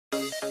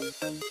Hi,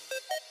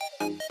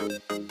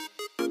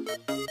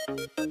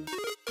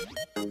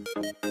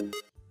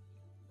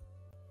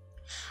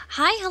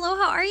 hello,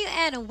 how are you?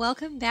 And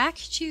welcome back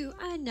to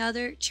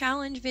another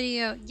challenge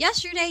video.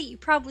 Yesterday, you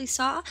probably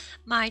saw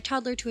my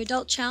toddler to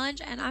adult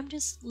challenge, and I'm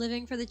just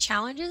living for the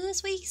challenges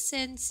this week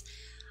since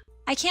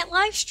I can't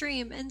live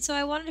stream, and so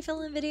I wanted to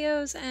fill in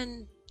videos,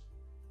 and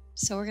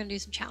so we're gonna do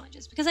some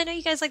challenges because I know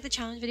you guys like the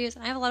challenge videos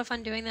and I have a lot of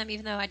fun doing them,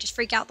 even though I just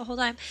freak out the whole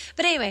time.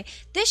 But anyway,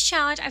 this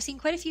challenge I've seen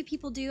quite a few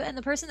people do, and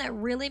the person that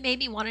really made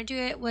me want to do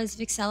it was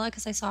Vixella,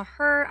 because I saw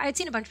her. I had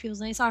seen a bunch of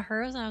people's and I saw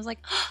hers and I was like,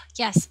 oh,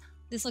 yes,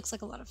 this looks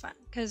like a lot of fun,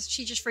 because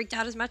she just freaked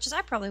out as much as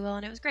I probably will,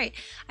 and it was great.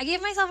 I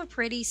gave myself a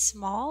pretty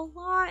small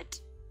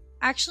lot.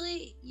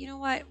 Actually, you know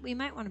what? We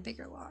might want a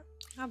bigger lot.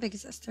 How big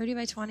is this? 30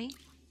 by 20?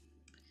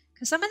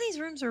 Because some of these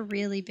rooms are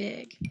really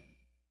big.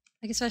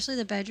 Like, especially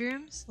the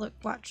bedrooms. Look,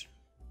 watch.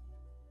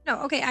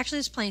 No, okay, actually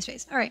there's plenty of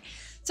space. Alright,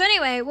 so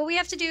anyway, what we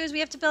have to do is we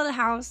have to build a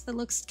house that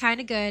looks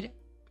kind of good,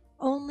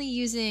 only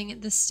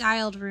using the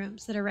styled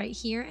rooms that are right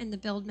here in the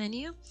build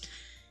menu.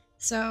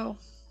 So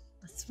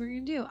that's what we're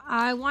gonna do.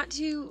 I want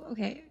to,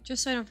 okay,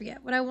 just so I don't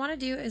forget, what I want to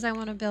do is I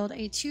want to build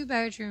a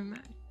 2-bedroom,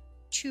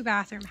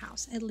 2-bathroom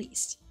house at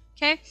least.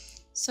 Okay,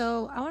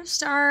 so I want to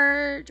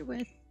start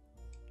with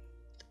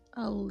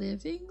a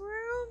living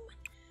room.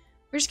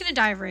 We're just gonna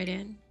dive right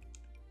in.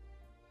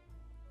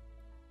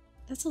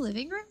 That's a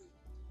living room?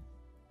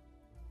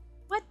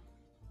 What?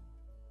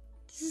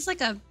 This is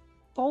like a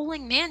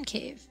bowling man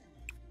cave.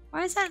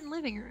 Why is that in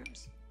living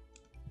rooms?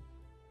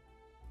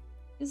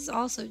 This is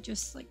also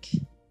just like...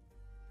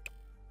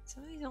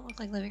 Some of these don't look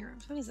like living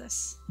rooms. What is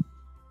this?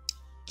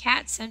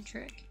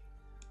 Cat-centric.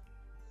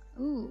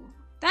 Ooh,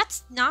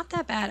 that's not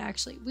that bad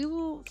actually. We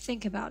will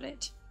think about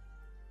it.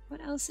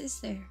 What else is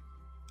there?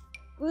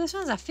 Oh, this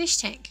one's a fish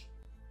tank.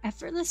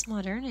 Effortless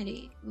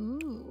modernity.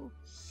 Ooh.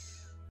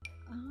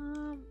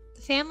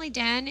 The family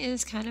den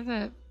is kind of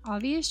a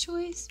obvious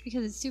choice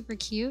because it's super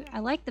cute. I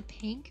like the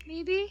pink,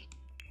 maybe.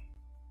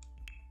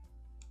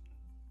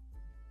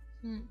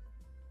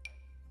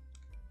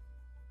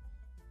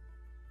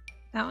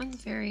 That one's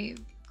very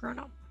grown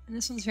up, and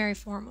this one's very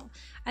formal.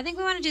 I think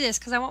we want to do this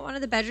because I want one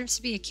of the bedrooms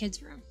to be a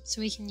kid's room,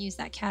 so we can use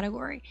that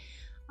category.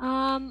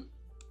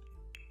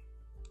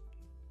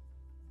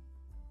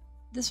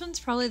 This one's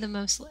probably the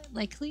most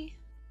likely.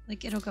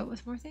 Like, it'll go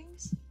with more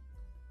things.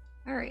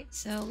 Alright,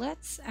 so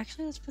let's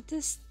put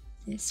this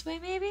way,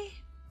 maybe?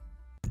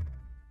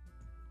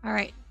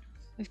 Alright,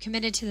 we've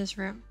committed to this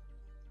room.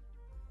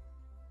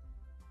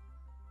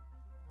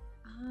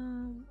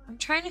 I'm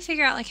trying to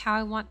figure out like how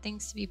I want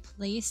things to be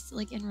placed,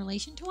 like in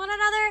relation to one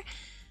another.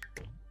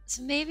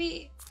 So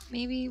maybe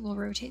we'll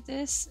rotate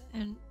this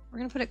and we're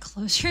gonna put it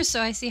closer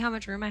so I see how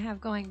much room I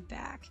have going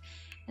back.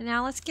 And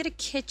now let's get a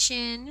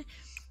kitchen,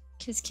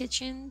 because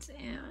kitchens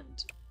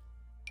and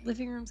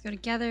living rooms go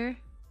together.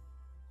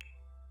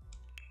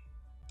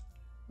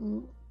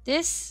 Ooh,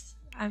 this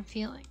I'm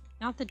feeling.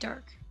 Not the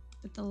dark,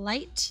 but the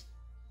light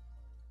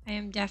I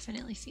am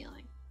definitely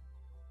feeling.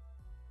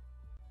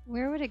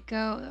 Where would it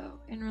go, though,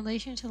 in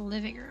relation to the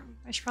living room?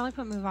 I should probably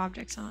put move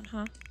objects on,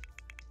 huh?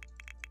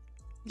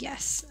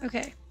 Yes,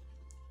 okay.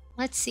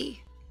 Let's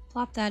see.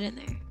 Plop that in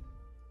there.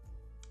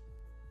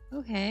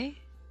 Okay.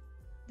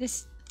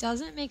 This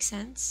doesn't make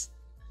sense.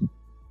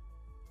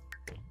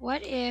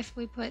 What if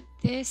we put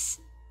this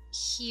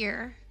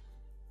here?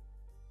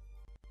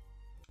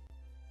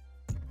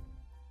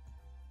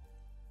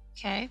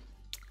 Okay.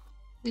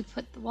 We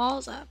put the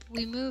walls up.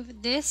 We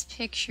move this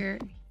picture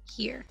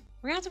here.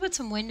 We're gonna have to put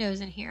some windows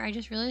in here. I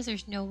just realized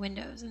there's no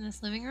windows in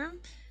this living room.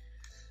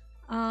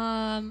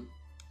 And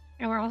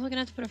we're also gonna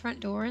have to put a front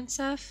door and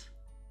stuff.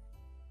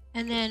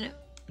 And then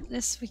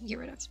this we can get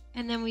rid of.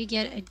 And then we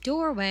get a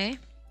doorway.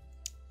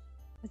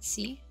 Let's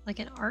see, like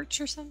an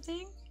arch or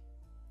something.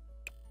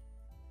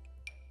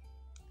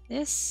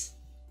 This,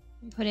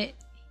 and put it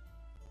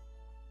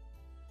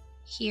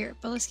here.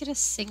 But let's get a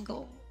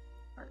single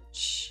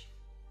arch.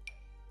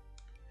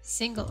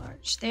 Single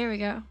arch. There we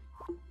go.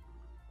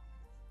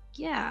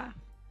 Yeah.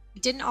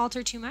 It didn't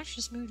alter too much,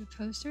 just moved a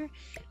poster.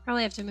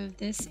 Probably have to move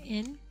this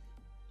in.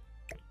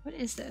 What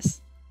is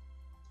this?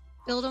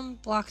 Build them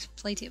blocked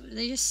play table. Do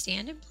they just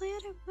stand and play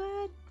at it?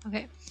 What?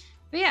 Okay.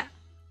 But yeah.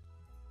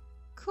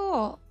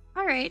 Cool.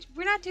 Alright.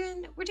 We're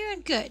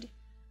doing good.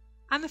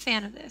 I'm a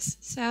fan of this.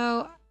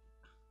 So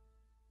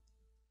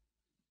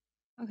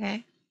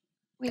okay.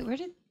 Wait,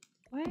 what?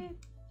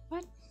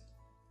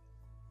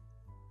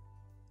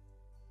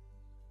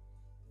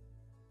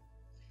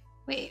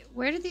 Wait,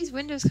 where did these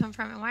windows come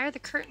from, and why are the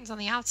curtains on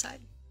the outside?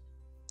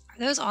 Are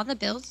those on the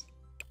build?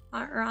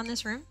 Or on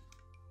this room?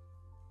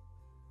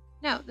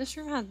 No, this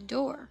room had a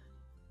door.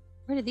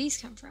 Where did these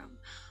come from?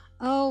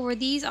 Oh, were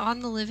these on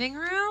the living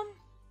room?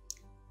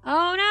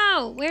 Oh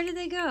no! Where did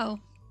they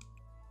go?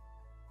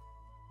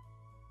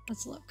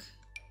 Let's look.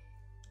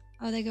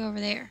 Oh, they go over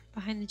there,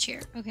 behind the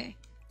chair. Okay.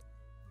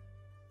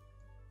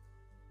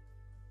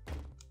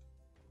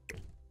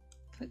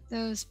 Put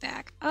those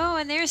back. Oh,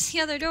 and there's the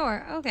other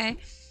door. Okay.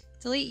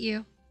 Delete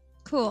you.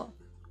 Cool.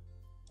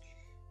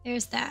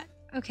 There's that.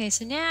 Okay,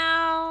 so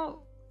now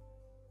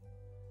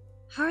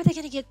how are they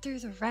going to get through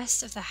the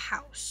rest of the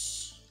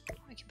house?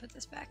 I can put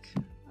this back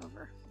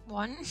over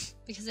 1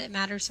 because it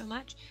matters so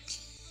much.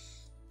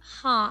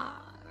 Huh.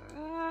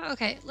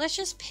 Okay, let's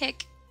just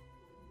pick.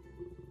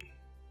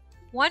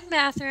 1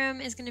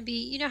 bathroom is going to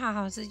be, you know how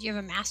houses, you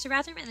have a master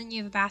bathroom and then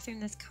you have a bathroom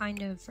that's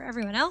kind of for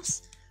everyone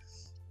else.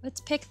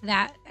 Let's pick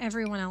that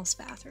everyone else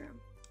bathroom.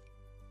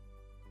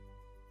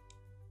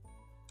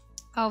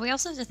 Oh, we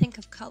also have to think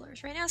of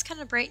colors. Right now it's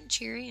kind of bright and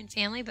cheery and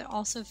family, but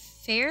also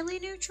fairly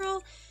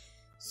neutral.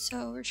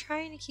 So we're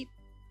trying to keep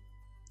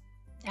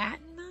that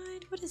in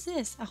mind. What is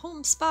this? A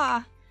home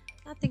spa.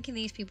 Not thinking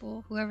these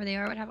people, whoever they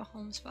are, would have a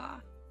home spa.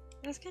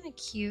 That's kind of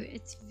cute.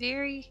 It's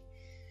very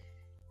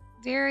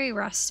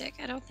rustic.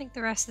 I don't think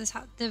the rest of this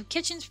house... The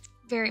kitchen's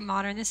very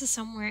modern. This is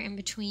somewhere in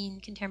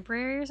between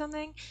contemporary or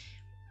something.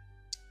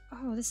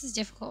 Oh, this is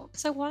difficult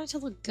because I want it to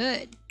look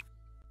good.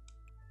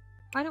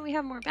 Why don't we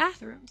have more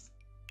bathrooms?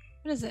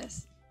 What is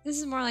this? This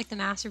is more like the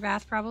master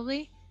bath,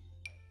 probably.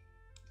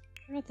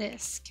 What about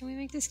this? Can we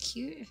make this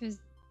cute? If it's...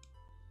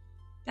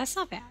 That's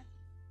not bad.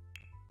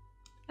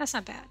 That's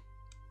not bad.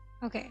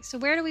 Okay, so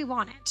where do we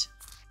want it?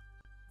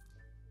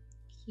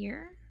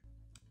 Here?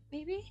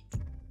 Maybe?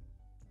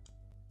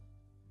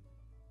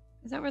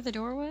 Is that where the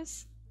door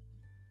was?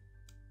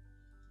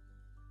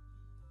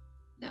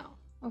 No.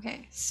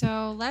 Okay,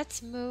 so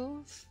let's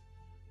move...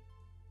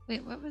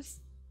 Wait, what was...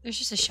 There's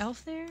just a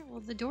shelf there?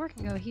 Well, the door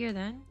can go here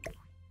then.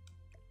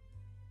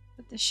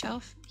 Put the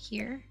shelf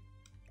here.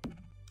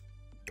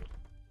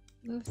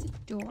 Move the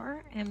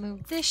door and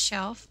move this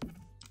shelf.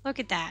 Look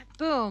at that.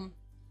 Boom.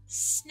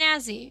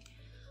 Snazzy.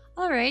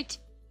 Alright.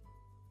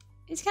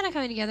 It's kind of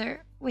coming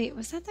together. Wait,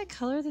 was that the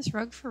color of this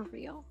rug for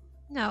real?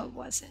 No, it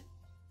wasn't.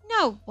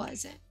 No, it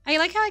wasn't. I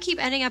like how I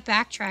keep ending up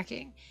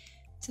backtracking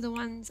to the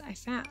ones I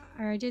found,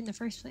 or I did in the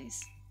first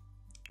place.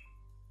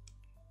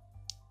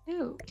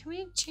 Ooh, can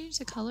we change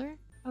the color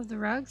of the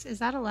rugs? Is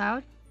that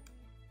allowed?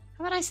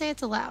 How about I say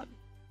it's allowed?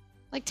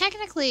 Like,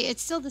 technically,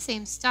 it's still the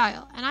same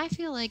style. And I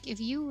feel like if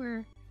you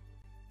were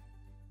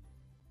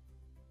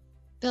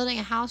building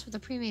a house with the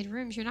pre-made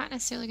rooms, you're not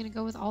necessarily going to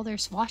go with all their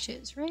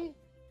swatches, right?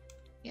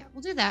 Yeah,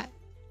 we'll do that.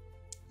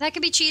 That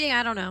could be cheating.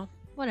 I don't know.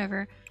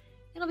 Whatever.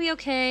 It'll be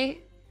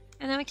okay.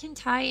 And then we can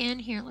tie in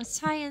here. Let's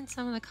tie in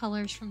some of the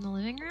colors from the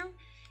living room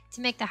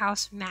to make the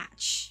house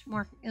match.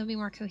 It'll be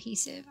more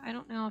cohesive. I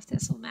don't know if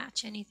this will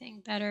match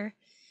anything better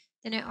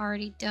than it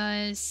already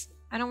does.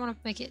 I don't want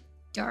to make it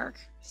dark.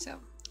 So,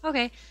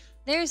 okay.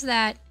 There's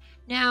that.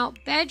 Now,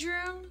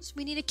 bedrooms.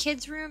 We need a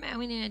kid's room and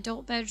we need an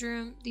adult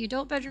bedroom. The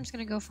adult bedroom's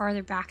going to go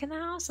farther back in the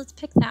house. Let's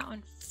pick that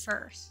one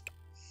first.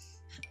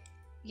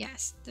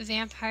 Yes, the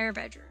vampire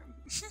bedroom.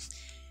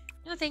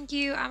 No, thank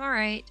you. I'm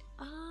alright.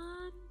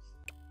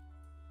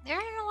 There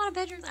aren't a lot of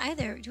bedrooms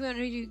either. Do we want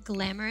to do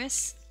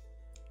glamorous?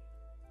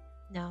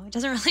 No, it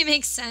doesn't really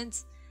make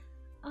sense.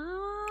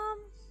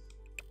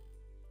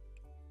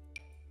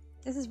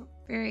 This is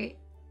very...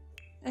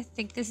 I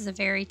think this is a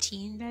very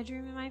teen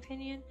bedroom in my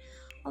opinion.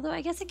 Although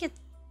I guess it gets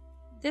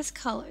this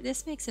color.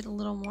 This makes it a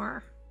little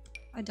more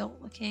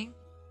adult looking.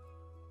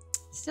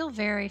 Still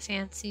very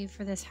fancy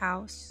for this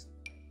house.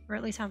 Or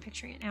at least how I'm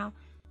picturing it now.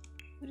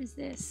 What is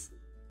this?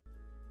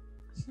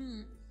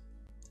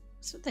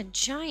 What's with the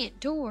giant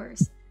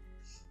doors?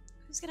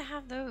 Who's gonna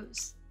have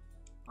those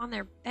on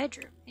their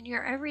bedroom in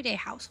your everyday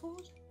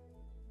household?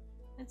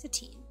 That's a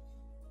teen.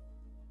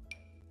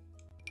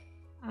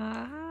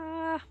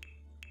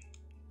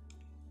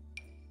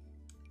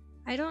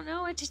 I don't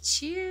know what to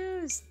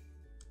choose.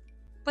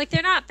 Like,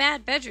 they're not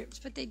bad bedrooms,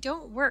 but they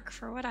don't work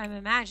for what I'm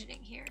imagining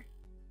here.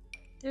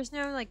 There's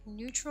no, like,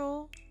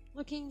 neutral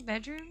looking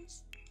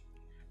bedrooms.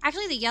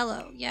 Actually, the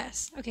yellow,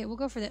 yes. Okay, we'll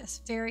go for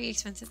this. Very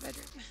expensive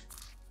bedroom.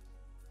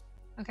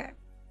 Okay.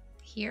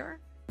 Here.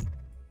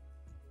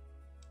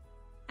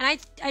 And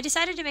I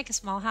decided to make a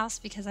small house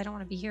because I don't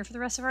want to be here for the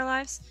rest of our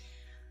lives.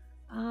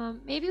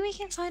 Maybe we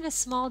can find a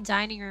small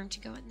dining room to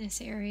go in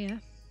this area.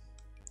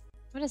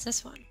 What is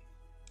this one?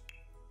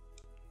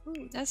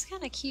 Ooh, that's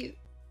kind of cute.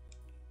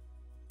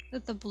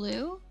 With the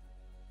blue?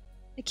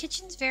 The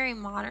kitchen's very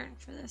modern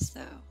for this,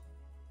 though.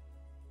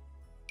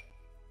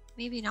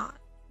 Maybe not.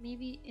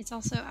 Maybe it's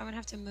also... I'm going to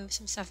have to move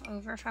some stuff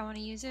over if I want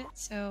to use it,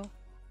 so...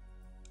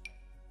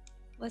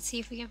 Let's see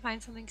if we can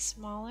find something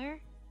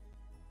smaller.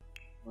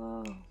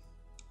 Whoa.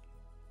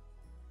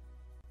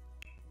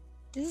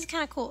 This is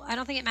kind of cool. I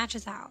don't think it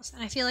matches the house.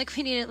 And I feel like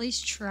we need to at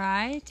least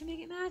try to make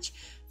it match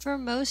for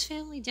most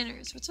family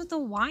dinners. What's with the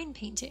wine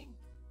painting?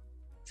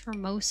 For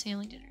most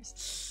family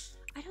dinners.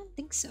 I don't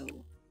think so.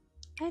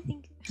 I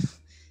think...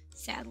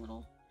 Sad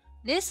little...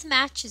 This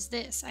matches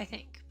this, I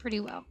think, pretty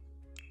well.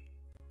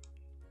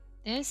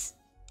 This?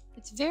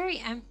 It's very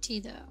empty,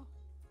 though.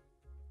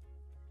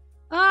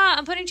 Ah,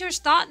 I'm putting too much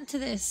thought into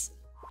this.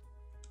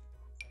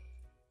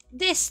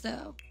 This,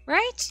 though,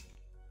 right?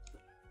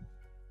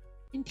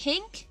 In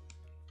pink?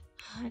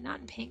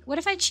 Not in pink. What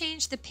if I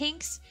change the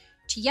pinks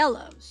to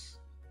yellows?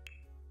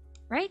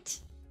 Right?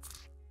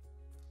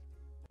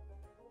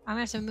 I'm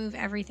gonna have to move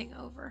everything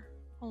over.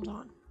 Hold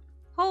on.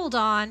 Hold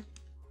on.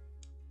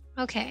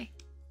 Okay.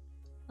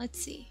 Let's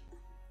see.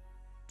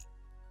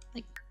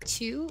 Like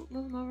 2?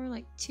 Move them over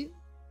like 2.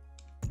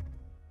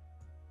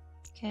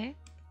 Okay.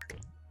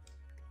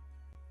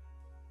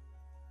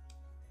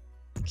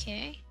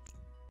 Okay.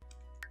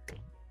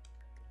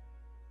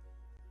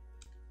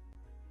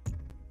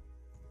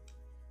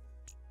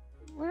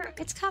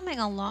 It's coming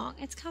along.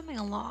 It's coming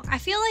along. I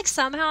feel like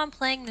somehow I'm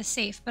playing this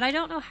safe, but I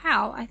don't know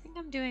how. I think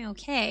I'm doing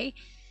okay.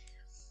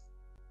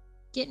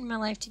 Getting my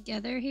life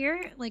together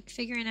here, like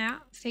figuring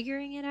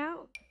it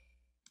out.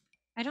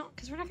 I don't,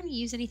 because we're not going to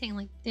use anything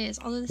like this,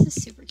 although this is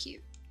super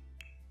cute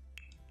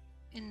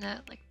in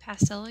the like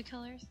pastel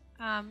colors.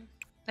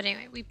 But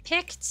anyway, we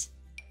picked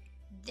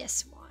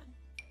this one.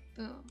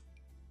 Boom.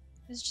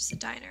 This is just a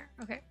diner.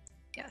 Okay.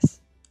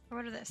 Yes.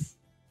 What are this?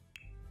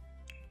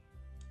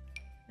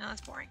 No,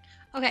 that's boring.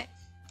 Okay,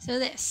 so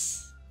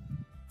this.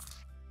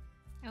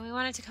 And we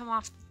want it to come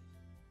off the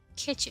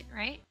kitchen,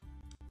 right?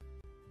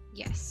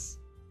 Yes.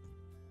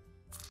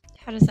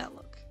 How does that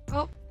look?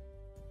 Oh,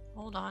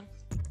 hold on.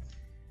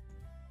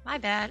 My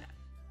bad.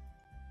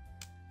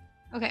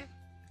 Okay.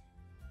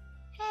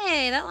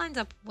 Hey, that lines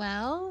up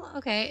well.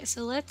 Okay,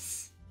 so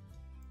let's...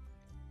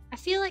 I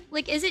feel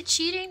like, is it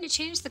cheating to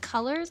change the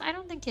colors? I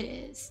don't think it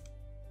is.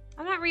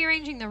 I'm not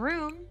rearranging the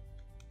room.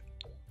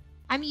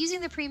 I'm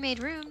using the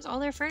pre-made rooms, all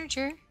their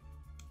furniture.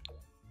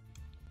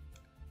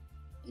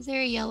 Is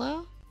there a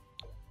yellow?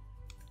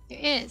 There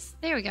is.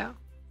 There we go.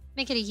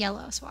 Make it a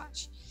yellow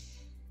swatch.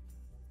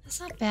 That's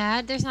not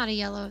bad. There's not a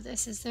yellow of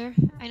this, is there?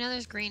 I know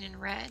there's green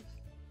and red.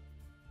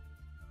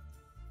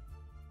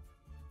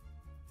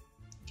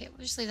 Okay, we'll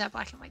just leave that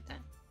black and white then.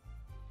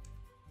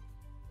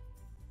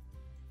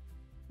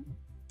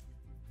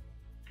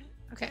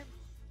 Okay.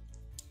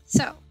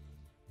 So,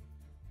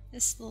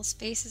 this little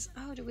space is...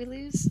 Oh, did we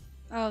lose?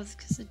 Oh,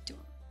 because the door...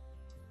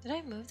 Did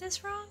I move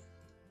this wrong?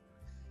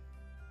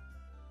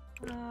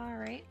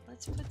 Alright,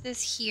 let's put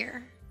this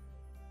here.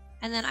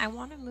 And then I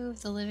want to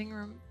move the living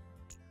room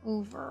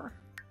over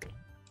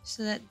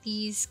so that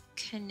these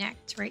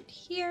connect right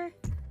here.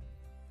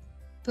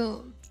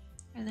 Boom.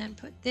 And then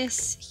put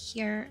this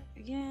here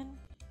again.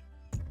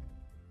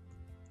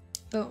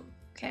 Boom.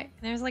 Okay, and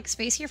there's like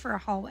space here for a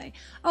hallway.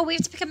 Oh, we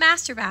have to pick a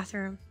master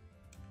bathroom.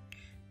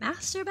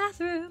 Master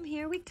bathroom,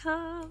 here we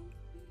come.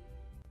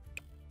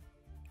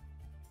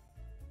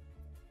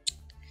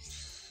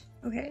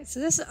 Okay, so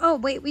this, oh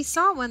wait, we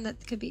saw one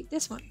that could be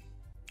this one.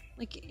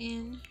 Like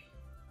in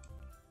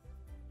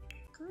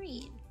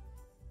green.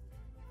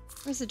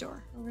 Where's the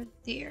door? Over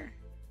there.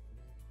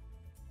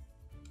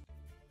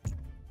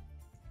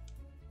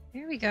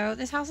 There we go.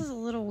 This house is a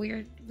little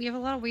weird. We have a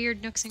lot of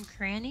weird nooks and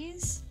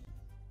crannies.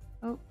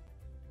 Oh.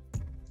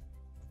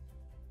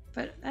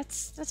 But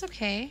that's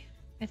okay,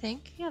 I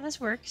think. Yeah, this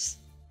works.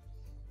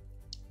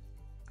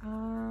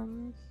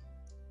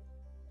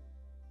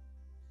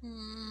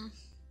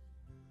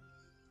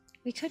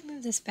 We could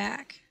move this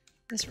back,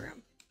 this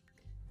room.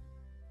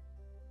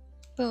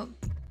 Boom.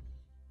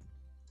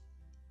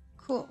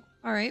 Cool.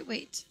 All right,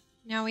 wait.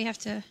 Now we have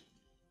to,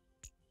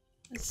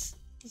 let's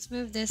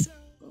move this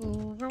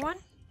over one.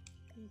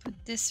 And put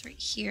this right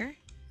here.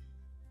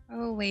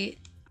 Oh, wait.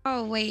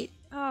 Oh, wait.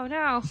 Oh,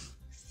 no.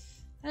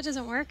 That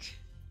doesn't work.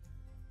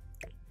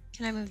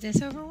 Can I move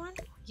this over one?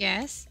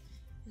 Yes.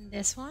 And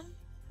this one.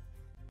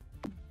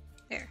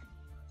 There.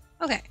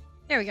 Okay.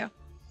 There we go.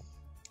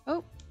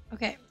 Oh,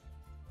 okay.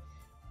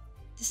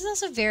 This is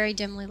also very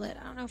dimly lit.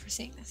 I don't know if we're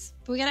seeing this.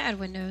 But we gotta add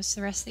windows to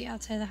the rest of the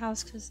outside of the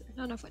house because there's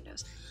not enough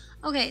windows.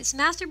 Okay, so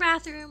master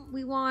bathroom.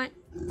 We want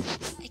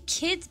a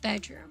kid's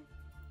bedroom.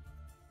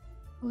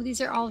 Oh, these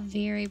are all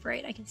very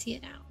bright. I can see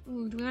it now.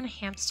 Ooh, do we want a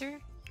hamster?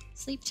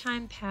 Sleep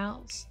time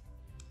pals.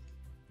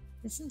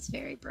 This one's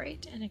very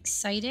bright and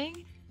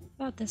exciting.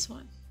 What about this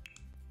one?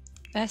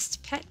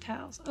 Best pet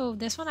pals. Oh,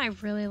 this one I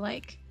really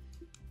like.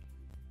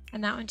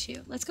 And that one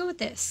too. Let's go with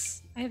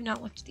this. I have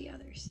not looked at the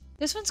others.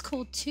 This one's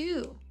cool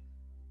too.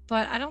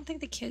 But I don't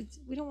think the kids...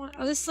 We don't want...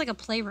 Oh, this is like a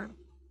playroom.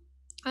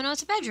 Oh, no,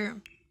 it's a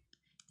bedroom.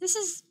 This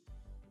is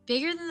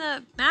bigger than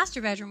the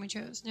master bedroom we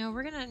chose. No,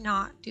 we're going to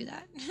not do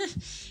that.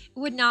 It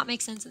would not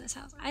make sense in this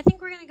house. I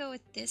think we're going to go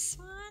with this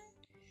one.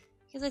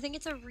 Because I think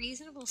it's a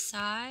reasonable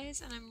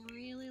size. And I'm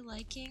really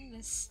liking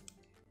this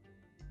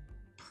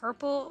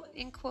purple,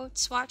 in quotes,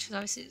 swatch. Because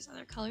obviously there's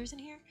other colors in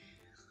here.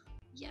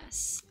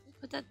 Yes.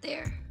 Put that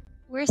there.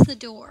 Where's the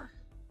door?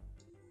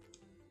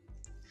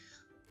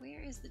 Where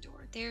is the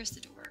door? There's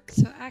the door.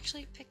 So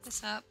actually pick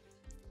this up.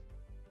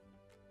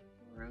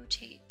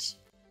 Rotate.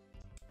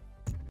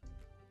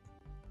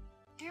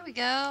 There we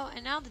go.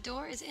 And now the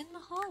door is in the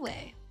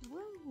hallway.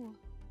 Woo.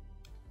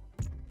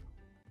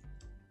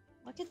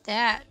 Look at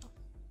that.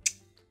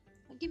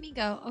 Look at me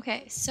go.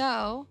 Okay,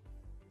 so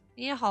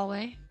we need a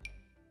hallway.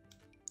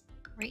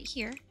 Right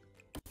here.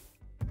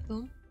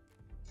 Boom.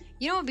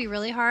 You know what would be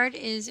really hard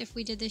is if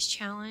we did this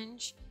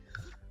challenge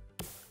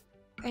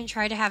and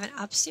tried to have an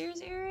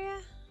upstairs area.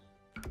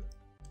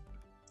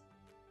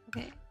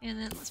 Okay, and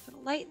then let's put a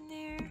light in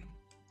there.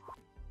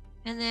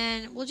 And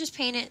then we'll just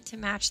paint it to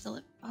match the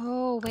lip.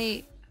 Oh,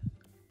 wait.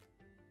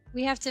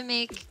 We have to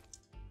make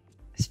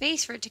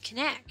space for it to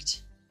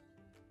connect.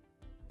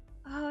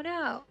 Oh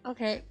no.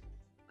 Okay.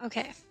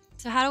 Okay.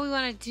 So how do we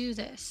want to do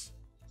this?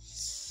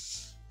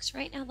 Because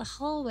right now the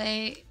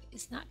hallway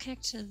is not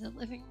connected to the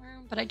living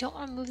room, but I don't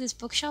want to move this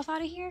bookshelf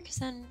out of here because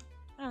then,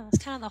 I don't know,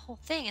 that's kind of the whole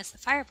thing. It's the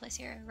fireplace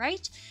area,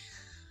 right?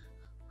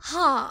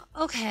 Huh.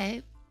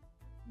 Okay.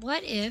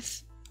 What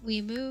if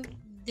we move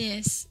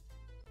this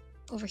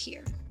over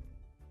here?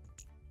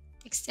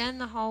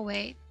 Extend the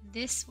hallway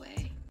this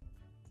way.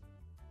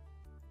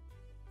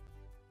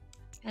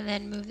 And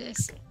then move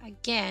this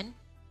again.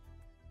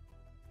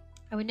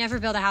 I would never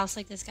build a house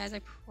like this, guys,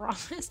 I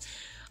promise.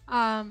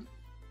 And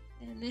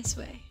this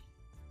way.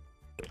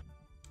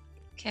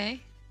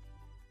 Okay.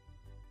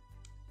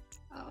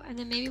 Oh, and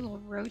then maybe we'll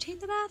rotate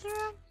the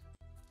bathroom?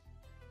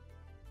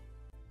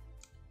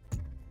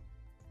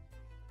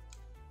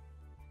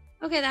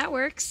 Okay, that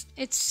works.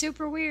 It's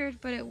super weird,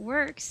 but it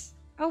works.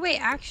 Oh wait,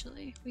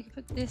 actually, we can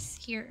put this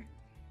here.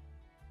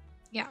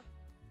 Yeah.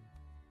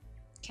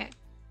 Okay.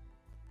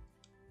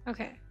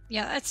 Okay.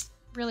 Yeah, that's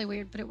really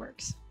weird, but it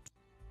works.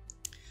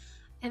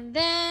 And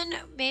then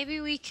maybe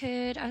we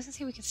could, I was gonna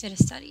say we could fit a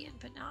study in,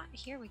 but not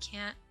here, we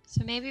can't.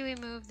 So maybe we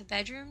move the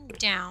bedroom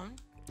down,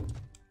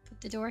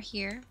 put the door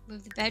here,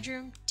 move the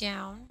bedroom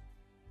down,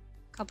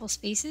 a couple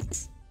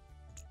spaces,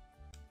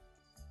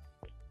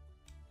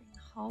 bring the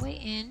hallway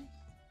in,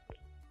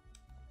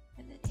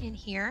 and then in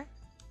here.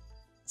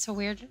 It's a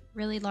weird,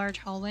 really large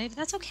hallway, but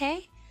that's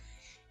okay.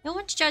 No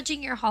one's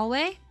judging your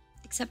hallway,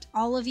 except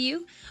all of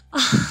you.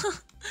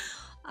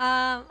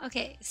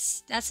 Okay,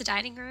 that's the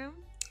dining room.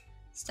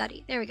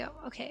 Study. There we go.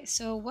 Okay,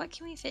 so what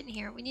can we fit in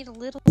here? We need a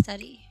little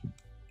study.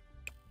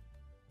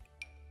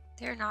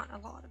 There are not a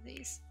lot of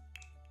these.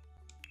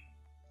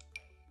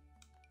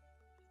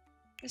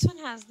 This one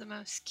has the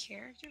most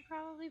character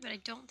probably, but I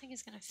don't think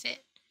it's going to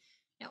fit.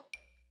 No.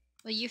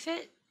 Will you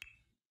fit?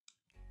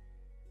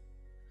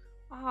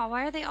 Oh,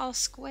 why are they all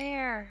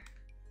square?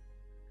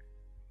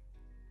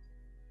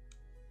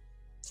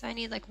 So I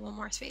need like one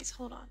more space.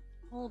 Hold on.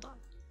 Hold on.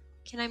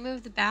 Can I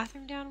move the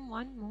bathroom down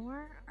one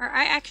more? Or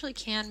I actually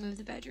can move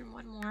the bedroom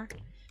one more.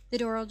 The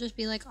door will just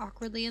be like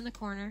awkwardly in the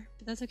corner,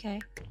 but that's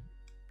okay.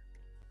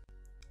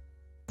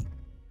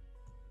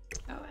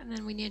 Oh, and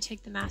then we need to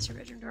take the master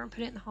bedroom door and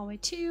put it in the hallway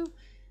too.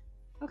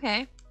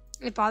 Okay.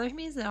 It bothers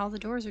me is that all the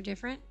doors are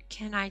different.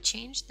 Can I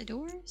change the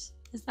doors?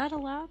 Is that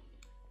allowed?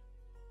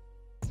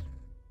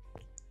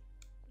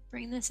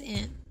 Bring this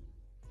in.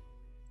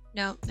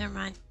 No, never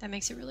mind. That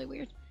makes it really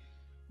weird.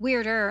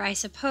 Weirder, I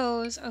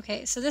suppose.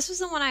 Okay, so this was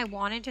the one I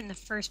wanted in the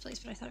first place,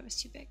 but I thought it was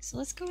too big. So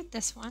let's go with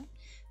this one,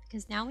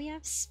 because now we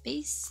have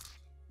space.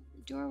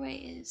 The doorway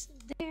is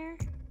there.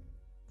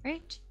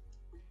 Right?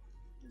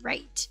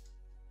 Right.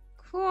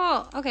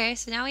 Cool. Okay,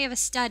 so now we have a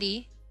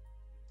study.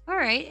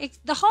 Alright,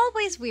 the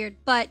hallway's weird,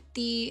 but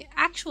the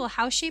actual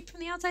house shape from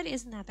the outside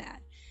isn't that bad.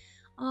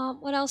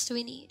 What else do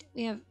we need?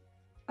 We have,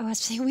 oh, I was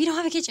saying we don't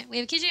have a kitchen. We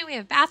have a kitchen, we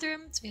have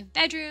bathrooms, we have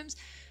bedrooms,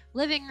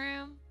 living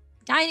room,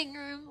 dining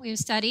room, we have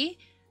study.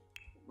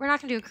 We're not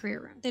going to do a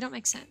career room. They don't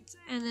make sense.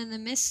 And then the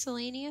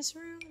miscellaneous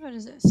room, what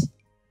is this?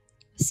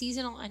 A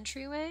seasonal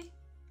entryway?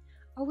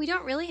 Oh, we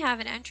don't really have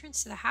an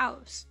entrance to the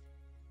house.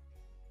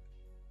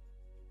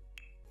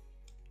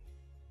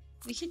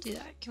 We could do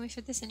that. Can we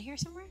fit this in here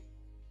somewhere?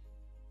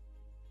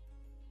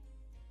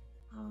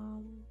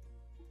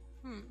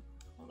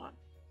 Hold on.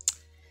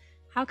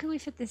 How can we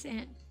fit this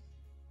in?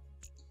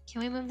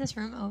 Can we move this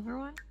room over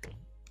one?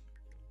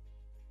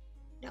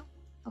 No.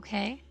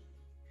 Okay.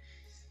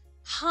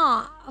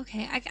 Huh.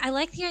 Okay. I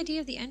like the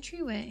idea of the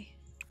entryway.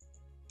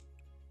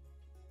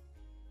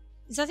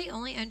 Is that the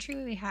only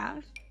entryway we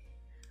have?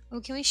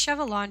 Oh, can we shove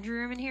a laundry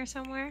room in here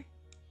somewhere?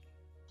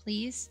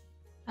 Please.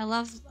 I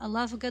love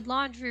a good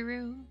laundry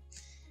room.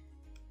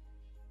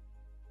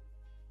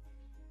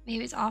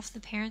 Maybe it's off the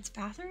parents'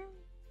 bathroom?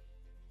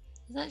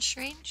 Is that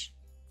strange?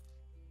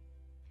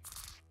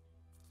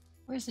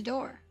 Where's the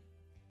door?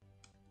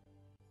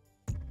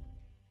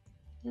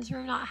 Does this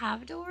room not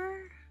have a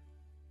door?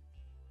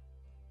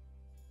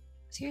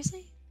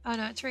 Seriously? Oh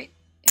no, it's right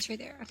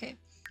there. Okay.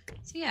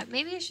 So yeah,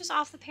 maybe it's just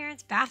off the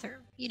parents'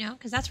 bathroom, you know,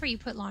 because that's where you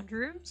put laundry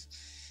rooms.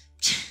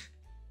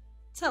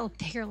 It's a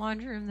bigger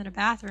laundry room than a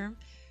bathroom.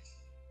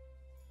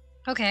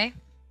 Okay.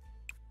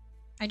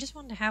 I just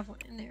wanted to have one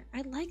in there.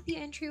 I like the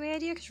entryway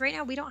idea because right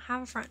now we don't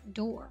have a front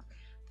door.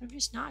 But I'm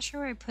just not sure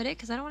where I put it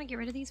because I don't want to get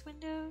rid of these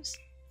windows.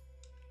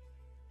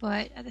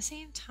 But at the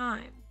same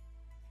time,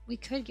 we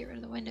could get rid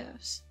of the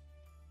windows.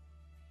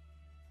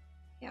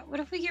 Yeah, what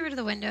if we get rid of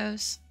the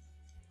windows?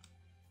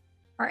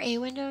 Or a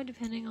window,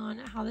 depending on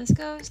how this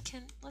goes.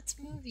 Let's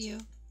move you.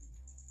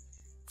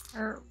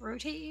 Or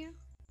rotate you.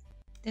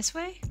 This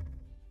way.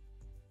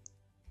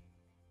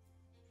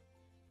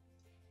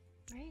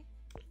 Right?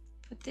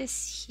 Put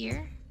this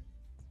here.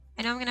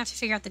 I know I'm going to have to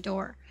figure out the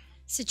door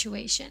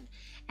situation.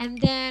 And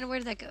then, where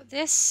did that go?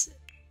 This,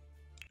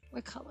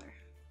 what color?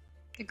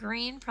 The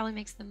green probably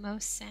makes the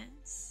most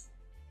sense.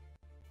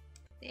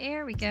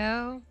 There we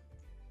go.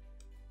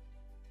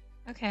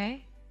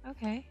 Okay,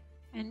 okay.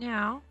 And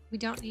now, we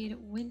don't need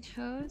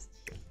windows.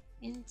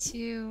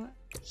 into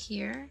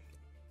here.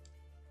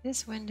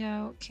 This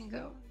window can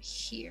go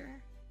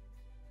here.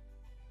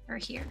 Or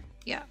here.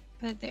 Yeah,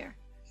 put it there.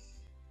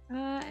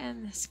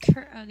 And this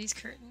these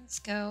curtains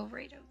go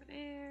right over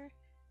there.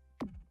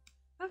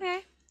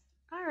 Okay.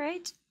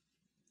 Alright.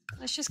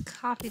 Let's just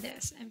copy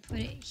this and put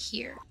it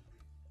here.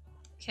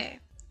 Okay.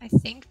 I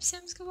think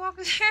Sims could walk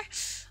over there.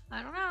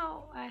 I don't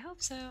know. I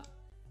hope so.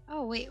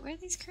 Oh, wait. Where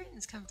did these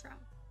curtains come from?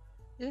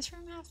 Did this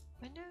room have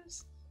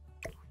windows?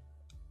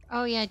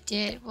 Oh, yeah, it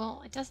did.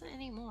 Well, it doesn't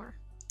anymore.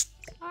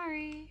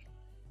 Sorry.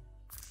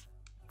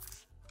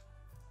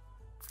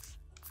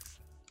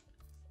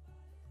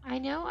 I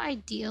know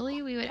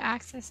ideally we would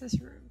access this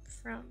room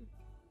from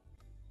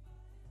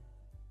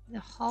the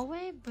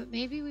hallway, but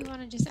maybe we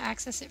want to just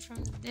access it from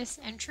this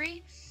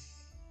entry.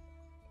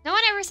 No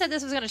one ever said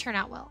this was going to turn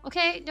out well,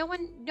 okay? No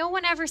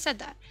one ever said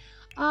that.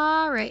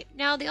 All right,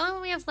 now the only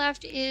one we have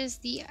left is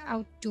the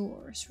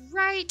outdoors,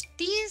 right?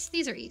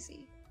 These are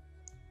easy.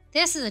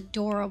 This is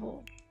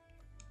adorable.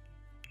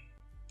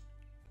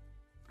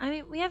 I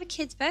mean, we have a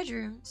kid's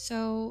bedroom,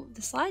 so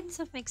the slide and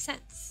stuff makes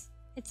sense.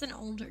 It's an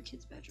older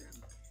kid's bedroom.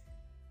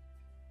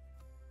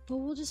 But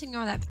we'll just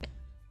ignore that bit.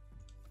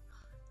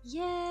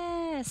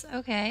 Yes,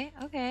 okay,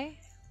 okay.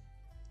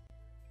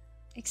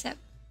 Except,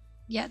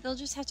 yeah, they'll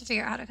just have to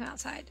figure out how to come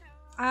outside.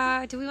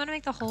 Do we want to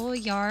make the whole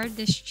yard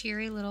this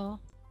cheery little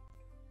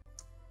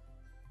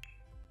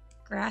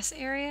grass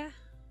area?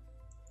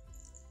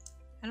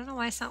 I don't know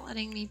why it's not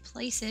letting me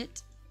place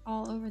it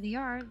all over the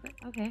yard, but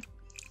okay.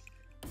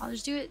 I'll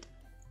just do it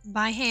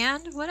by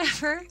hand,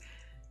 whatever.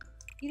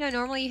 You know,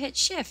 normally you hit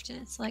shift and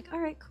it's like,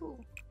 alright,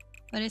 cool.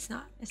 But it's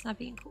not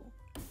being cool.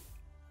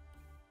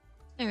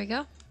 There we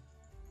go.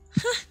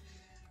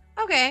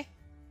 Okay.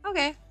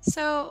 Okay.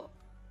 So,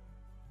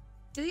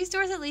 do these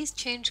doors at least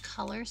change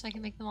color so I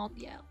can make them all...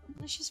 Yeah.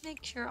 Let's just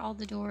make sure all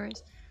the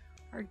doors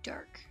are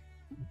dark.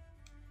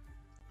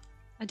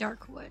 A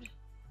dark wood.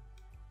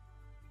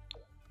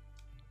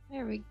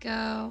 There we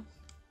go.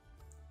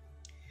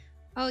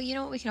 Oh, you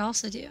know what we could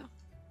also do?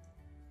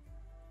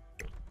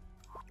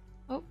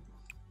 Oh.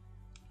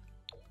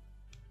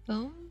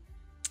 Boom.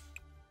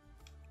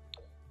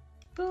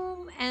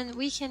 Boom. And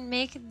we can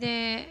make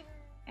an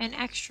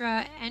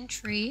extra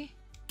entry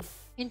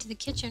into the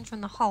kitchen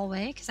from the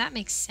hallway, because that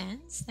makes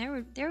sense. There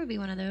would be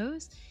one of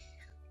those.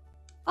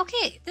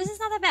 Okay, this is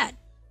not that bad.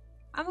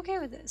 I'm okay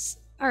with this.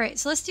 Alright,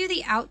 so let's do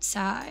the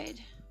outside.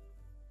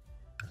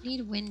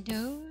 Need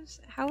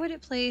windows. How would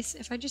it place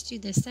if I just do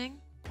this thing?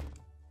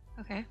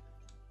 Okay.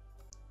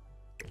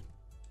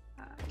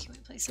 Can we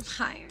place them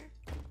higher?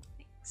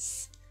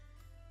 Thanks.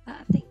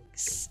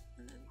 Thanks.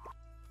 And then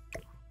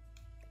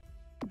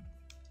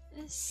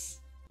this.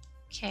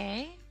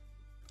 Okay.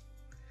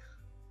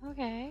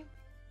 Okay.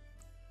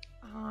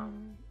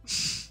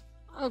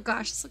 Oh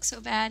gosh, this looks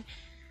so bad.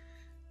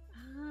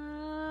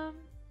 Do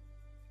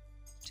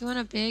you want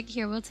a big?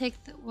 Here, we'll take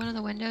one of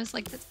the windows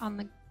like that's on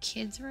the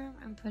kids' room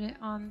and put it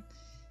on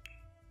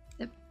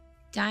the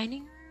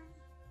dining room.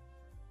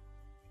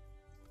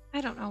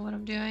 I don't know what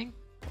I'm doing.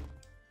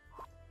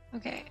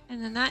 Okay,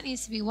 and then that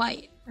needs to be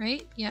white,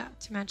 right? Yeah,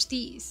 to match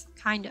these,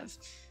 kind of.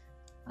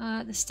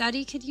 The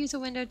study could use a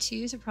window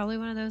too, so probably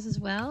one of those as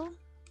well.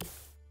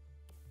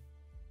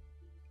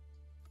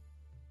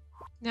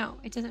 No,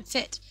 it doesn't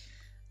fit.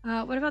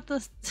 What about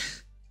the...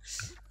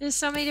 There's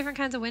so many different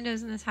kinds of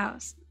windows in this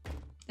house.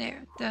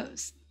 There,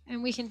 those.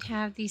 And we can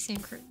have these same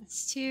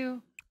curtains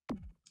too.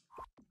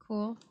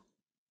 Cool.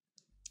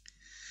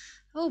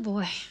 Oh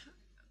boy.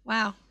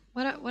 Wow.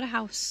 What a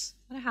house.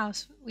 What a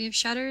house. We have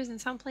shutters in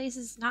some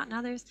places, not in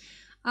others.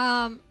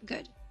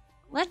 Good.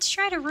 Let's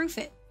try to roof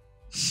it.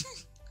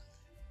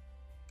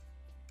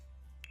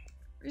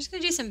 We're just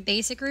gonna do some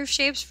basic roof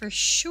shapes for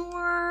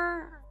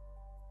sure.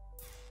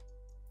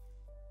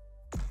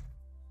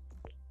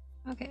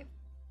 Okay,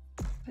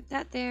 put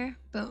that there.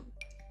 Boom.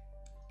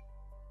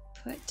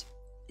 Put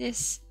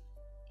this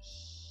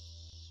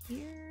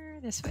here,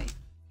 this way.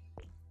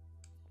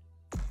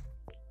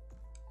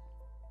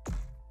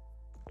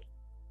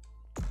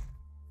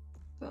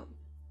 Boom.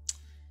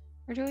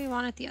 Or do we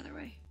want it the other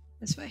way?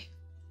 This way.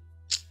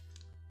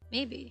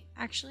 Maybe.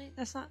 Actually,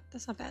 that's not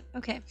bad.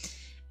 Okay.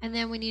 And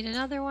then we need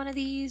another one of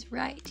these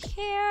right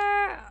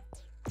here.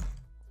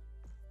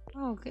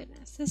 Oh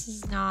goodness, this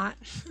is not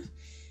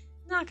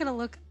not gonna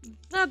look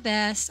the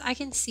best. I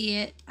can see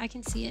it. I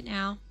can see it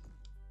now.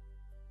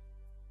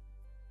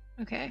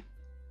 Okay.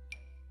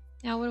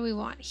 Now what do we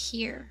want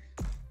here?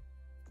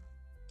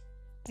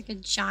 Like a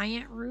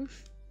giant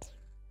roof?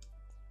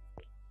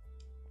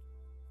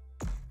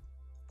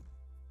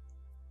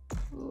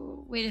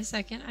 Ooh, wait a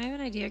second. I have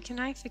an idea. Can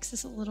I fix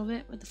this a little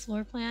bit with the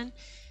floor plan?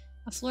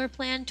 A floor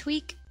plan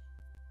tweak?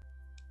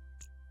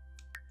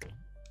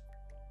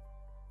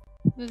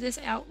 Move this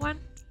out one.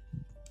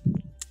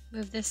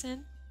 Move this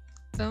in.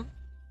 Boom.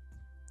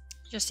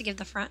 Just to give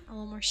the front a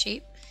little more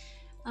shape.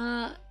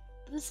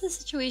 What's the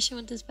situation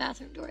with this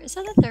bathroom door? Is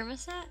that a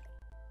thermostat?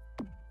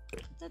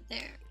 Put that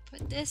there.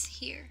 Put this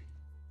here.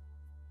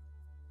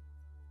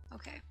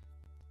 Okay.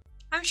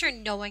 I'm sure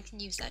no one can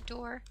use that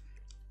door.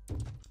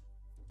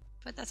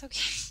 but that's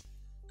okay.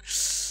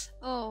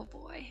 Oh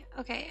boy.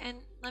 Okay, and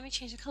let me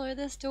change the color of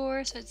this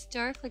door so it's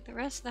dark like the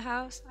rest of the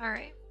house.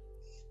 Alright.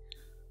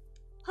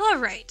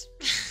 Alright.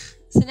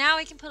 So now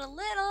we can put a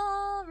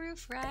little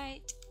roof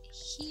right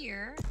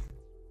here.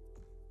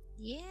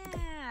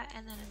 Yeah,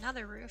 and then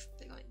another roof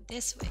going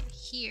this way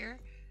here.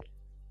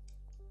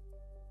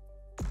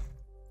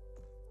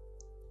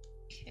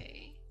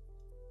 Okay.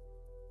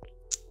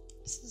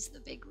 This is the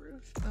big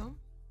roof. Boom.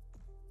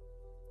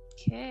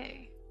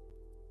 Okay.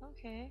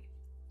 Okay.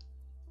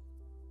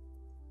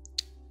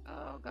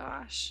 Oh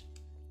gosh.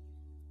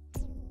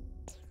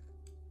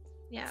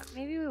 Yeah,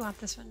 maybe we want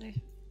this one to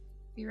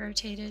be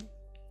rotated.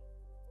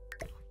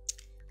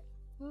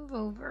 Move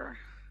over.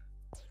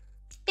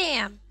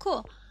 Bam!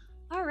 Cool.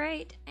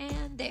 Alright,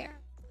 and there.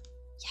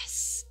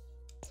 Yes!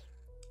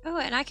 Oh,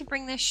 and I could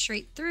bring this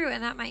straight through,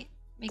 and that might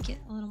make it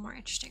a little more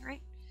interesting,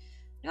 right?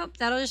 Nope,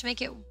 that'll just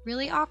make it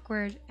really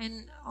awkward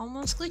and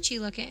almost glitchy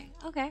looking.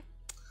 Okay.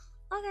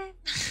 Okay.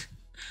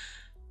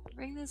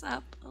 Bring this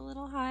up a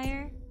little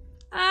higher.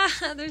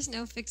 Ah, there's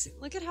no fixing.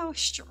 Look at how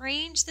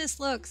strange this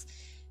looks.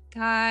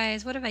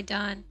 Guys, what have I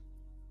done?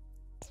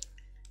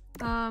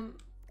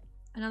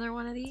 Another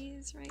one of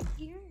these right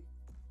here.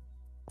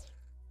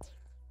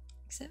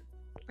 Except,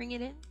 bring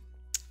it in.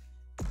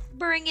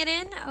 Bring it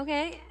in,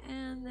 okay.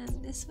 And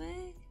then this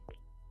way.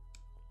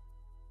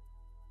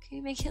 Okay,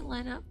 make it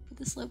line up with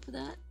the slope of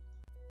that.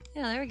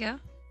 Yeah, there we go.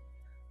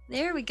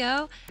 There we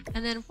go.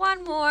 And then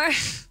one more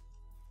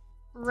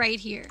right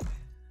here.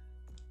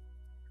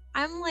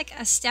 I'm like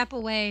a step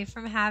away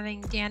from having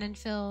Dan and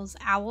Phil's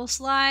owl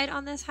slide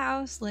on this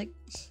house. Like,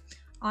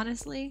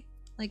 honestly,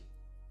 like,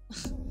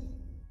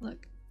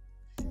 look.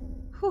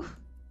 Whew.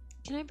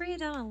 Can I bring it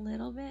down a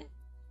little bit?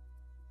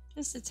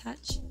 Just a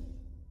touch.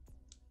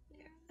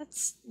 There.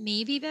 That's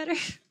maybe better.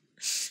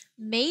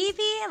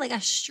 Maybe, like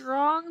a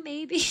strong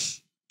maybe.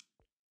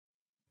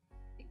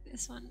 Make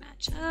this one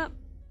match up.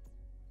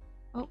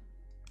 Oh,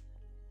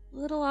 a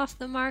little off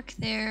the mark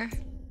there.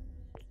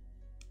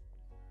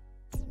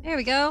 There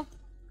we go.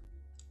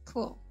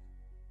 Cool.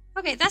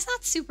 Okay, that's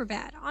not super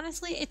bad.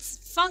 Honestly,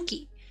 it's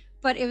funky,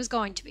 but it was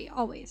going to be,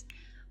 always.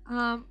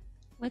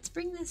 Let's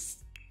bring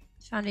this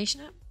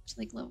foundation up to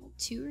like level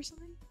 2 or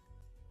something.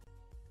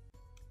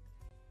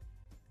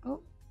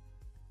 Oh.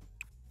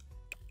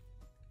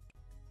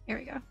 There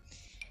we go.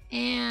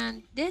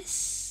 And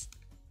this...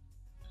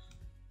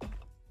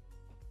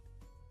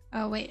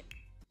 Oh, wait.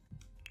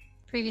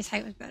 Previous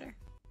height was better.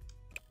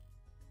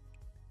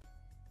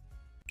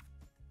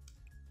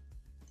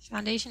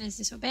 Foundation is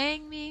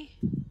disobeying me.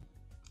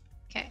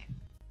 Okay.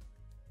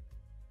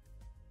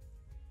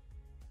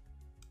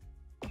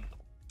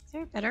 Is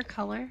there a better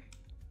color?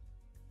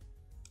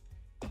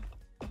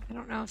 I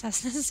don't know if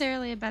that's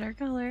necessarily a better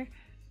color.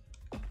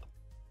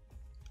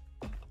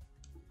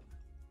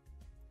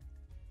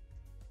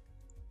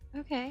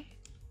 Okay.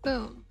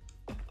 Boom.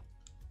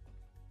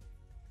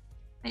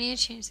 I need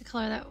to change the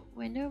color of that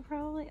window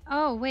probably.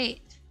 Oh,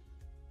 wait.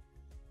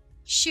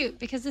 Shoot,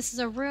 because this is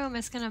a room,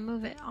 it's gonna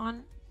move it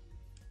on.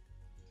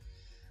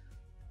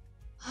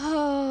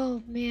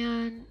 Oh,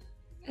 man.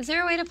 Is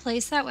there a way to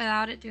place that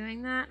without it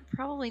doing that?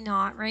 Probably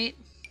not, right?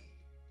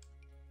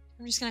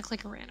 I'm just going to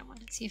click a random one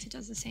and see if it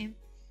does the same.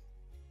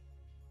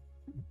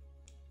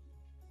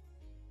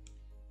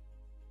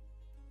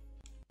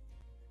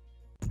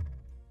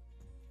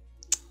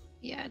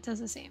 Yeah, it does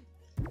the same.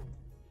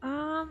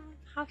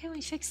 How can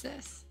we fix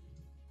this?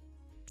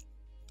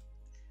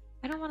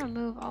 I don't want to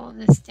move all of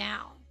this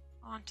down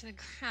onto the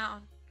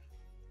ground.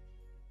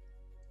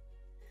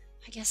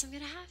 I guess I'm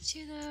gonna have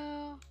to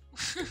though.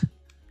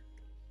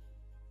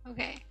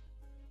 Okay.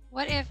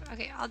 What if...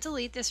 Okay, I'll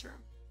delete this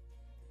room.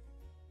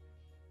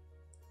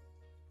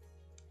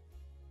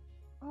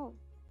 Oh.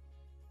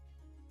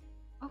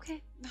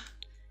 Okay.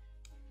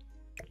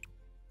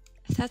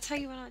 If that's how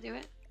you want to do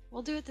it,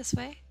 we'll do it this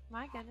way.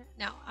 My goodness.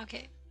 No,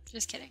 okay.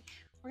 Just kidding.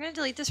 We're gonna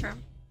delete this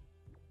room.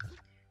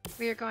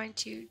 We are going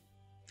to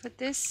put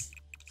this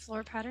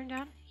floor pattern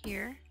down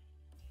here.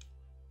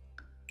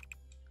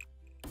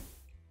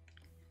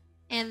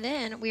 And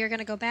then we are going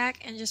to go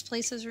back and just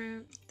place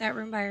that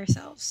room by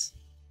ourselves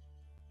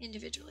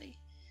individually.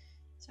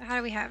 So how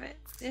do we have it?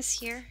 This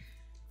here.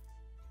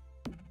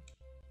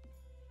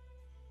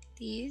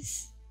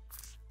 These.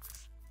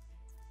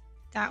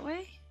 That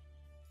way?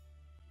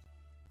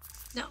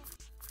 No.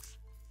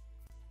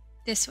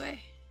 This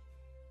way.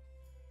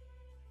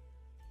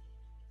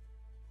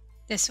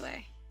 This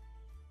way.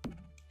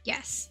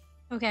 Yes.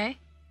 Okay.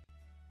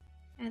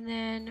 And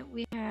then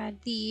we had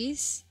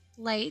these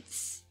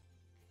lights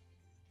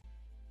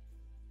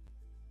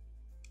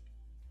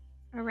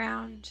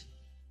around.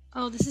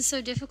 Oh, this is so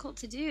difficult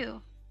to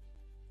do.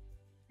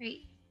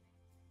 Right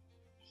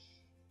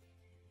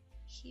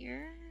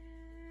here.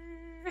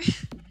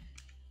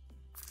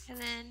 And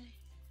then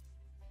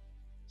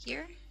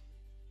here.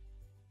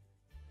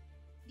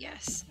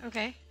 Yes,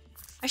 okay.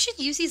 I should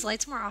use these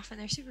lights more often.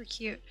 They're super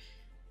cute.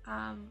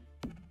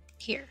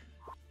 Here.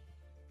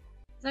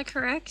 Is that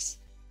correct?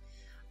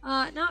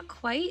 Not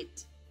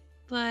quite,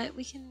 but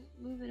we can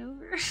move it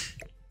over.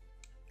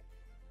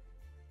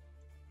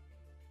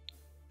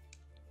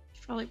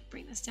 Probably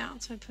bring this down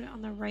so I put it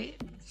on the right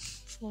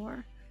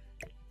floor.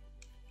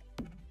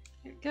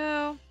 There we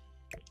go.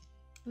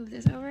 Move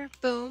this over.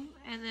 Boom.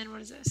 And then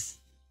what is this?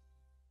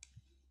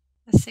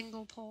 A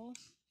single pole.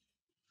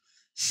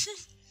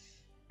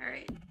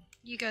 Alright.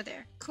 You go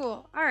there.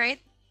 Cool.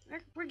 Alright.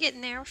 We're getting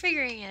there. We're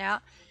figuring it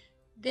out.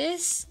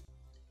 This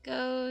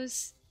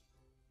goes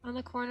on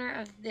the corner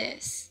of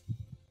this.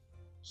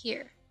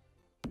 Here.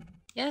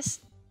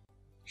 Yes?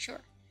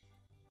 Sure.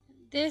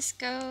 This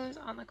goes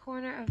on the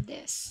corner of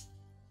this.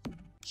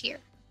 Here.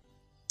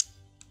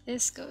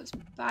 This goes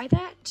by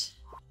that.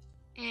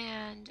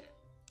 And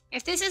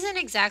if this isn't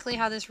exactly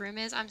how this room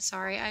is, I'm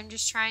sorry. I'm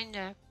just trying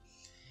to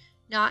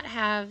not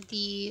have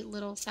the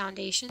little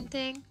foundation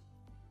thing.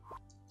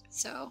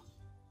 So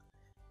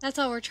that's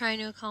all we're trying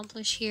to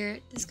accomplish here.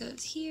 This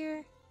goes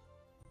here.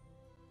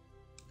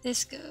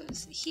 This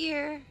goes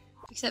here.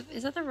 Except,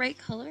 is that the right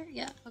color?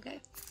 Yeah,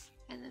 okay.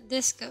 And then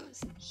this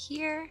goes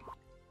here.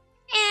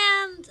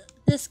 And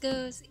this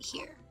goes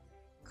here.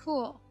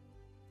 Cool.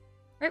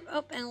 Right,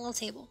 oh, and a little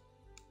table.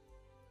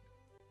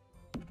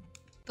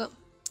 Boom.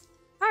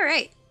 All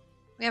right.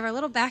 We have our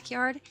little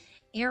backyard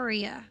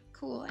area.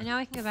 Cool. And now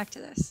I can go back to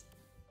this.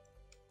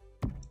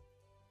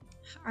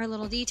 Our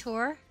little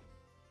detour.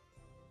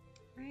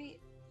 Right.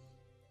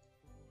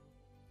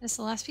 This is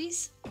the last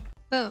piece.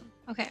 Boom.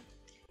 Okay.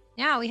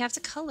 Now we have to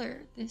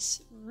color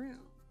this room.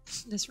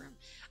 This room.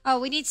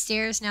 Oh, we need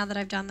stairs now that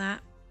I've done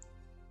that.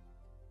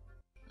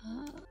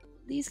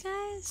 These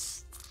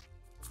guys.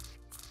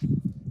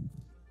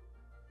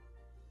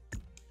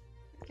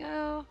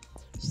 Go.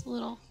 Just a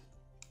little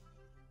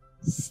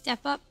step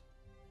up.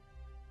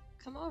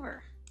 Come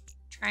over.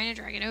 Trying to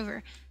drag it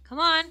over. Come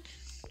on.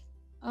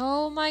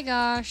 Oh my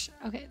gosh.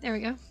 Okay, there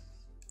we go.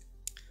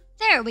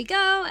 There we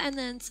go. And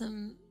then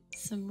some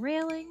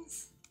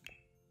railings.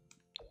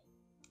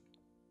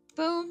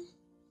 Boom.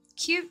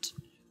 Cute.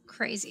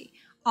 Crazy.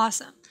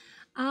 Awesome.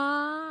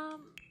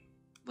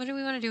 What do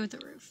we want to do with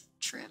the roof?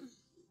 Trim.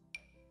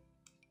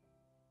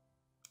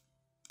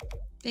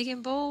 Big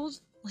and bold,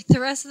 like the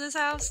rest of this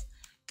house.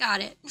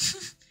 Got it.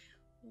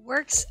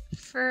 Works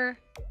for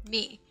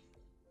me.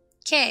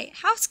 Okay,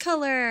 house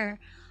color.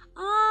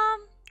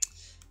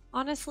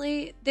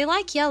 Honestly, they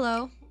like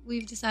yellow.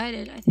 We've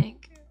decided, I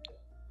think.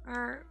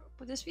 Or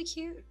would this be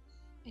cute?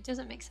 It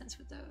doesn't make sense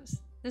with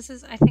those. This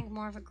is, I think,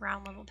 more of a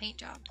ground level paint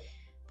job.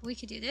 But we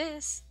could do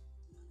this.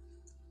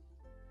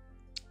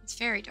 It's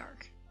very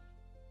dark.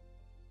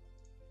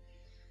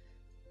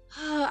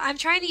 I'm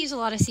trying to use a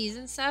lot of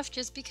season stuff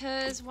just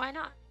because why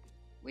not?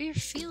 We're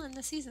feeling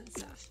the season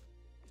stuff.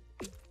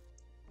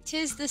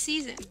 'Tis the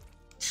season.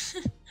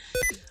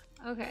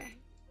 Okay.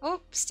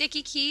 Oh,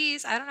 sticky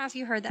keys. I don't know if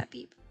you heard that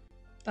beep,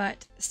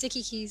 but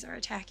sticky keys are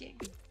attacking.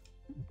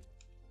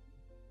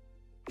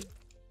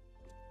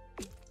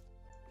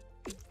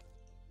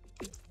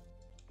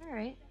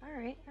 Alright,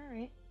 alright,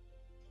 alright.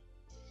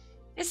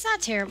 It's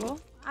not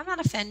terrible. I'm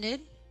not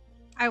offended.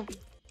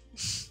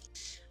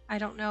 I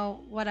don't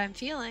know what I'm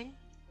feeling,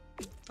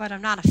 but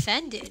I'm not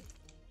offended.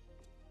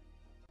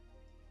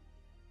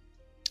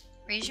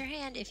 Raise your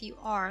hand if you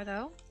are,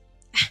 though.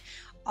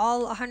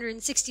 All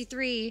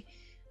 163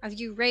 of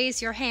you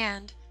raise your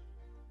hand.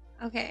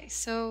 Okay,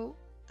 so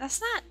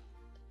that's not...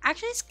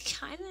 Actually, it's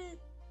kind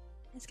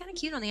of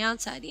cute on the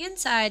outside. The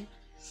inside,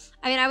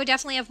 I mean, I would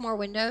definitely have more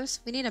windows.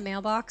 We need a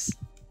mailbox.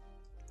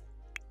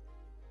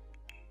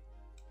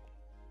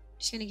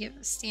 Just gonna give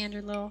a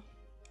standard little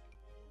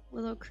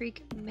Willow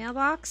Creek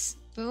mailbox.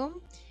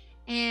 Boom.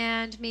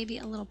 And maybe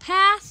a little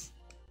path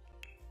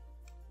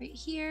right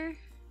here.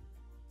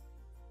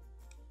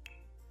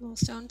 Little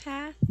stone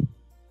path.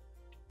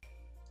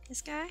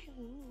 This guy.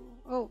 Ooh.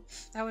 Oh,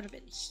 that would have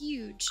been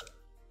huge.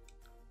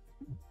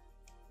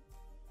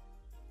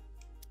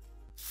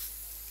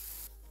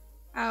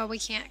 Oh, we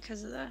can't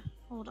because of the...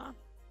 Hold on.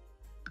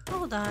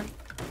 Hold on.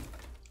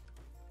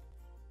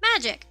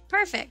 Magic.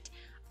 Perfect.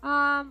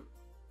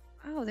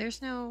 Oh,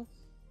 there's no...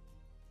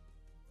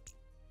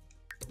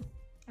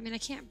 I mean, I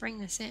can't bring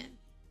this in.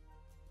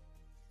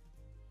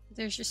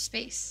 There's just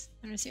space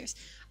under the stairs.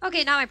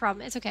 Okay, not my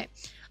problem. It's okay.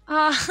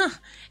 And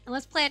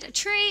let's plant a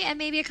tree and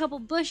maybe a couple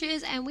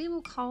bushes, and we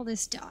will call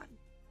this done.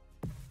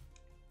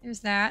 There's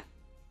that.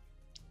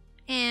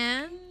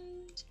 And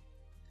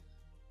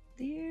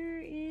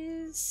there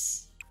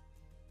is...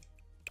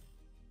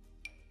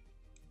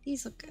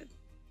 These look good.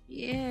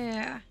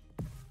 Yeah.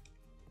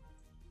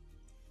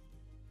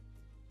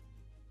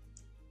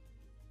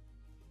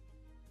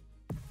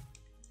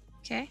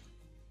 Okay.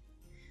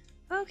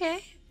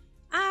 Okay.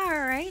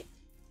 Alright.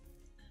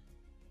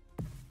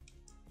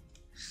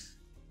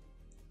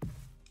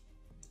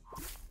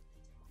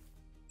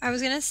 I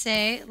was gonna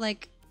say,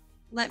 like,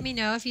 let me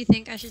know if you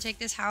think I should take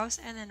this house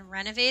and then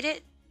renovate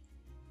it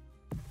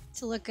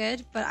to look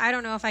good, but I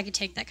don't know if I could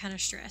take that kind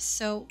of stress,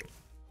 so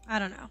I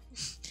don't know.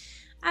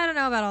 I don't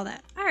know about all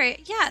that.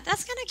 Alright, yeah,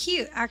 that's kind of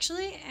cute,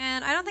 actually,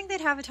 and I don't think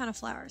they'd have a ton of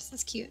flowers.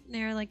 That's cute. And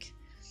they're, like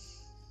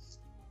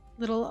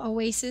little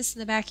oasis in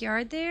the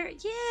backyard there.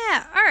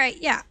 Yeah, all right,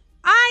 yeah.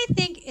 I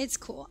think it's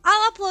cool.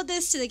 I'll upload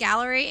this to the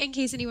gallery in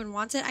case anyone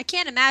wants it. I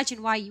can't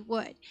imagine why you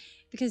would,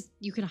 because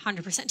you can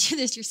 100% do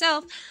this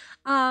yourself.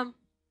 But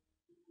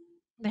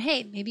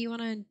hey, maybe you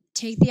want to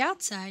take the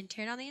outside,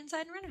 tear down the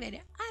inside, and renovate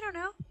it. I don't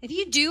know. If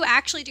you do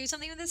actually do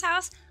something with this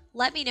house,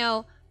 let me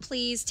know.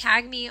 Please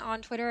tag me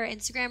on Twitter or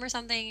Instagram or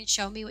something and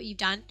show me what you've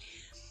done.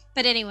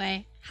 But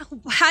anyway,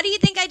 how do you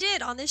think I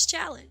did on this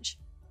challenge?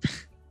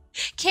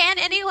 Can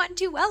anyone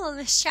do well on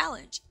this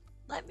challenge?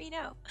 Let me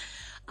know.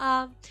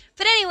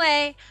 But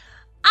anyway,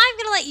 I'm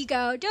going to let you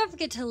go. Don't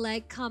forget to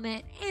like,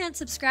 comment, and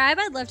subscribe.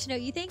 I'd love to know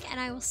what you think, and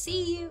I will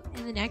see you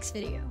in the next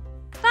video.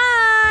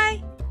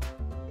 Bye!